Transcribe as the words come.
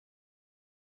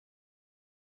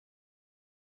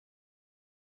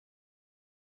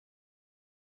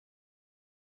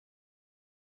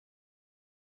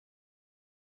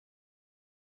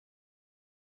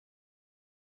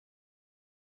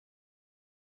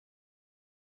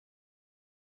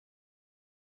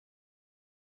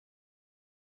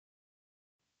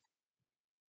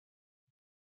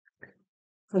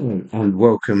Hello and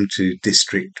welcome to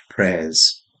District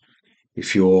Prayers.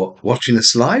 If you're watching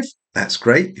us live, that's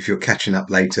great. If you're catching up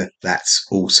later, that's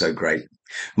also great.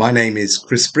 My name is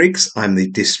Chris Briggs. I'm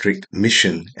the District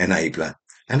Mission Enabler.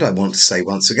 And I want to say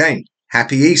once again,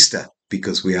 Happy Easter,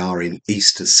 because we are in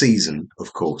Easter season,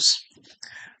 of course.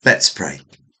 Let's pray.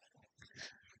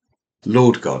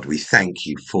 Lord God, we thank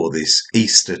you for this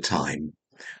Easter time.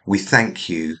 We thank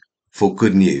you for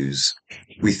good news.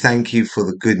 We thank you for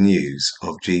the good news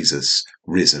of Jesus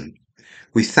risen.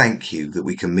 We thank you that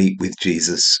we can meet with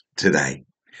Jesus today.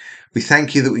 We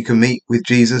thank you that we can meet with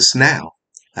Jesus now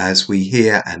as we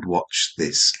hear and watch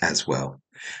this as well.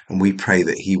 And we pray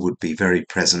that he would be very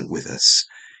present with us.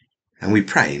 And we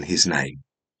pray in his name.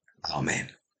 Amen.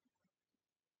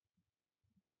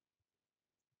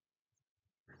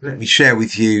 Let me share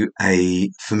with you a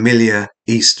familiar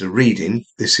Easter reading.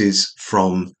 This is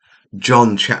from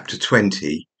John chapter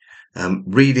 20,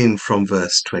 reading from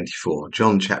verse 24.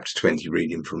 John chapter 20,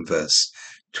 reading from verse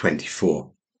 24.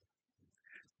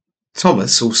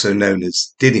 Thomas, also known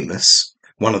as Didymus,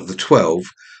 one of the 12,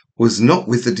 was not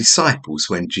with the disciples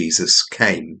when Jesus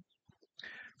came.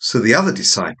 So the other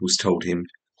disciples told him,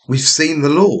 "We've seen the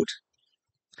Lord."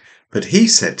 But he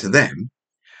said to them,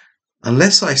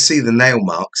 "Unless I see the nail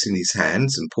marks in his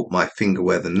hands and put my finger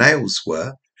where the nails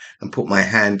were and put my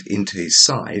hand into his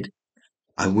side,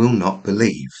 I will not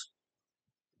believe."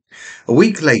 A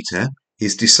week later,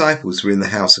 his disciples were in the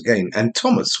house again, and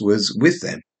Thomas was with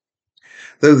them.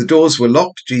 Though the doors were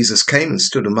locked, Jesus came and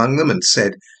stood among them and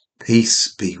said, "Peace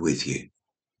be with you."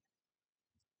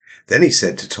 Then he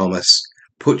said to Thomas,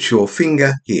 "Put your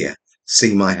finger here,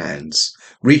 see my hands.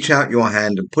 Reach out your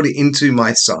hand and put it into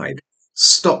my side.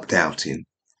 Stop doubting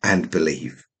and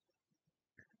believe."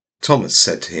 Thomas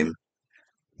said to him,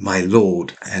 "My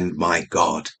Lord and my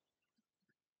God."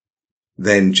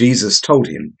 Then Jesus told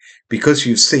him, "Because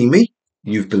you've seen me,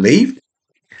 you've believed.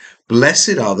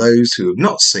 Blessed are those who have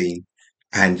not seen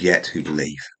and yet who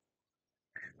believe."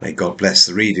 May God bless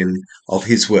the reading of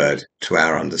his word to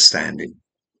our understanding.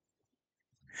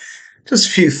 Just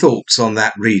a few thoughts on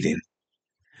that reading.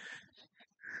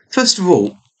 First of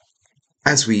all,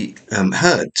 as we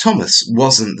heard, Thomas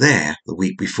wasn't there the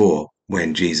week before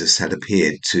when Jesus had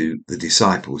appeared to the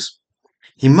disciples.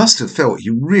 He must have felt he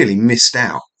really missed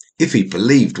out if he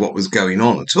believed what was going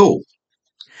on at all.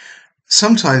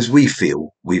 Sometimes we feel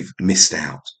we've missed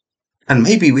out, and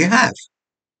maybe we have.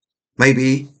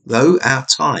 Maybe, though, our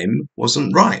time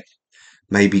wasn't right.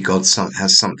 Maybe God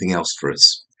has something else for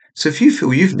us. So if you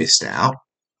feel you've missed out,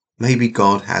 maybe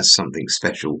God has something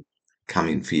special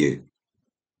coming for you.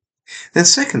 Then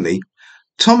secondly,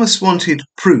 Thomas wanted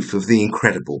proof of the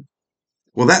incredible.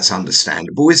 Well, that's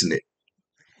understandable, isn't it?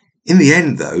 In the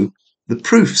end, though, the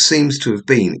proof seems to have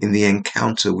been in the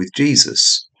encounter with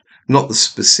Jesus, not the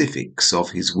specifics of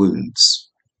his wounds.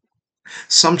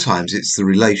 Sometimes it's the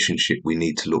relationship we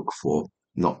need to look for,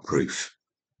 not proof.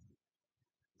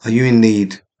 Are you in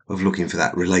need of looking for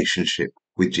that relationship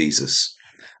with Jesus?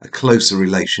 A closer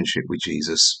relationship with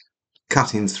Jesus,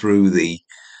 cutting through the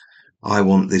 "I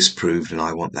want this proved and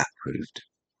I want that proved."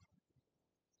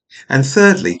 And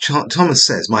thirdly, Thomas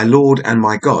says, "My Lord and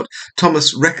my God."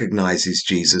 Thomas recognizes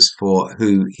Jesus for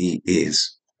who he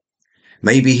is.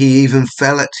 Maybe he even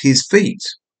fell at his feet.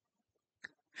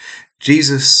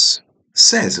 Jesus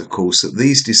says, of course, that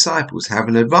these disciples have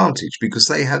an advantage because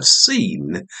they have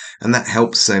seen, and that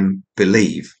helps them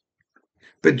believe.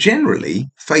 But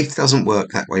generally, faith doesn't work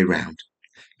that way round.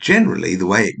 Generally, the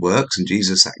way it works, and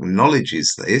Jesus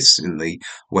acknowledges this in the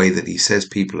way that he says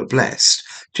people are blessed,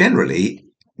 generally,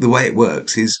 the way it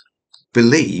works is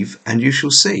believe and you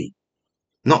shall see,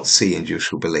 not see and you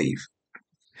shall believe.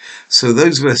 So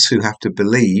those of us who have to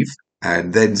believe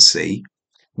and then see,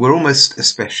 we're almost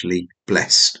especially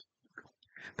blessed.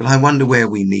 But I wonder where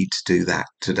we need to do that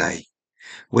today.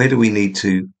 Where do we need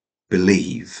to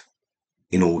believe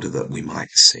in order that we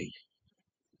might see?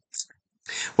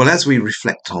 Well, as we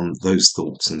reflect on those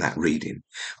thoughts and that reading,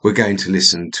 we're going to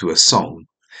listen to a song,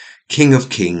 King of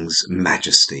Kings,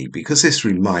 Majesty, because this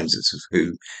reminds us of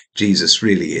who Jesus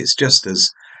really is, just as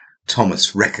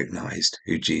Thomas recognized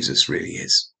who Jesus really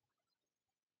is.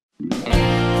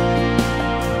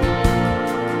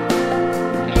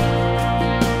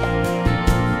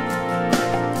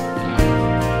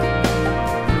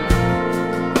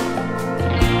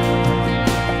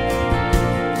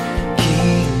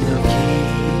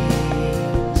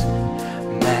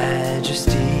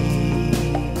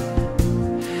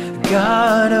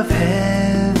 God of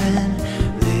heaven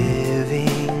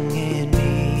living in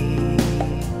me,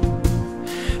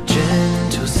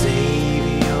 gentle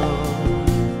Savior,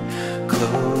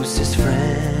 close to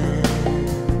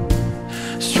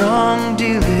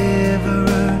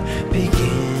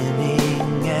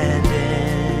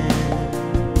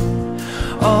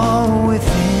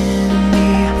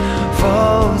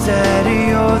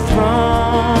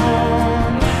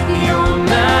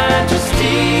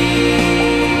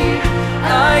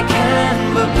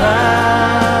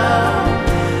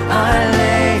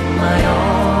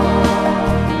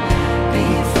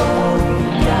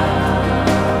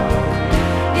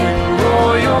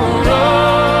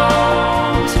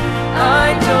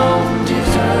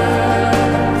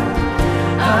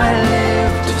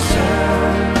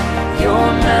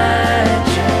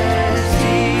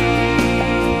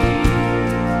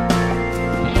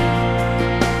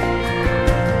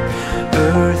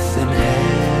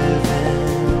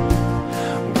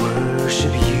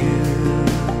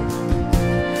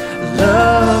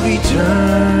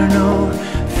eternal,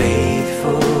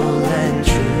 faithful and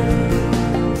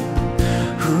true,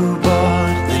 who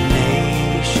bought the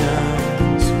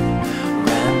nations,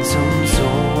 ransomed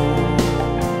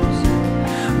souls,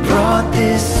 brought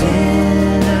this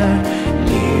sinner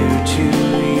near to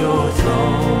your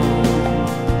throne.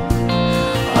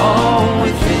 All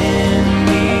within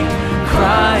me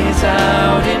cries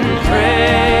out in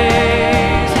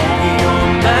praise, your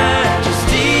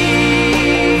majesty.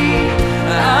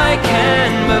 I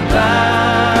can but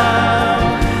bow,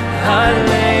 I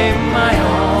lay my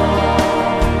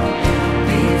all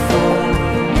before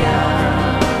you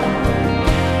now.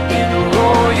 In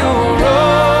royal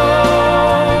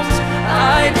robes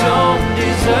I don't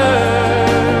deserve,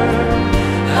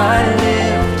 I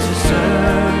live to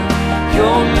serve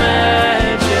your majesty.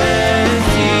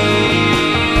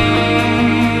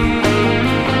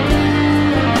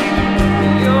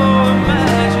 Your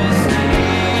majesty.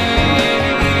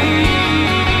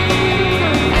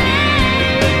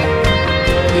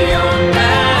 Your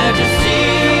majesty.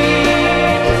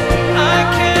 I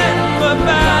can't but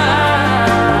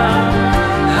bow,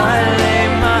 I lay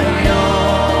my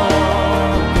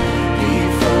all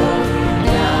before you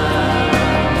now.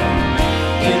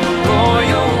 In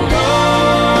royal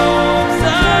robes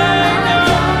I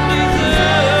don't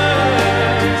deserve,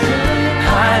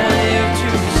 I live to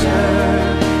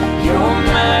serve your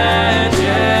majesty.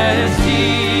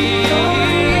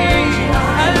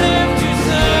 I live to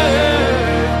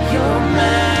serve your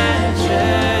majesty.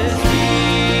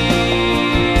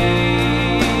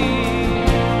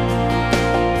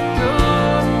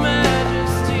 Your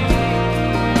majesty.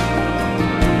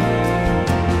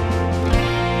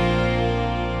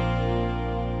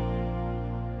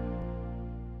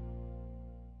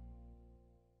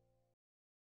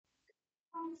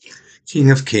 King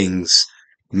of Kings,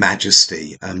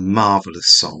 Majesty, a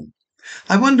marvellous song.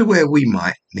 I wonder where we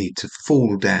might need to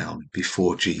fall down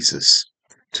before Jesus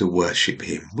to worship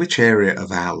him. Which area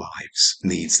of our lives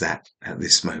needs that at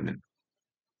this moment?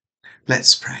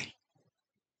 Let's pray.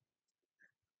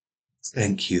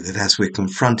 Thank you that as we're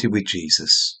confronted with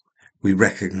Jesus, we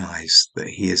recognise that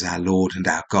he is our Lord and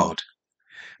our God.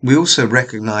 We also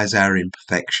recognise our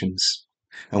imperfections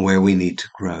and where we need to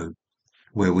grow,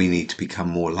 where we need to become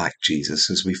more like Jesus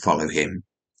as we follow him.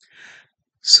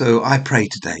 So I pray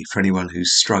today for anyone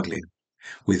who's struggling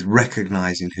with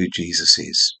recognising who Jesus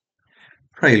is.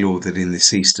 Pray, Lord, that in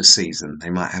this Easter season they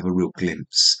might have a real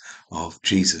glimpse of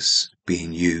Jesus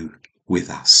being you with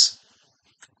us.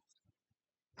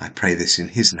 I pray this in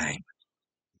his name.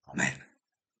 Amen.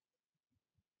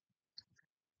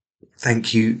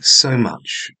 Thank you so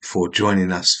much for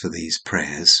joining us for these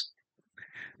prayers.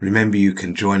 Remember, you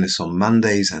can join us on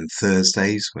Mondays and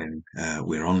Thursdays when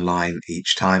we're online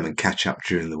each time and catch up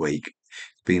during the week.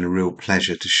 It's been a real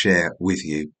pleasure to share with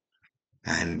you.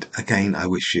 And again, I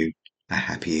wish you a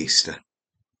happy Easter.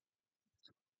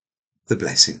 The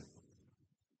blessing.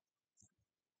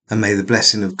 And may the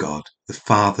blessing of God, the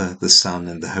Father, the Son,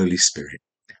 and the Holy Spirit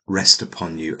rest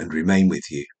upon you and remain with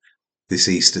you this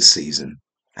Easter season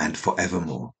and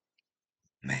forevermore.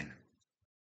 Amen.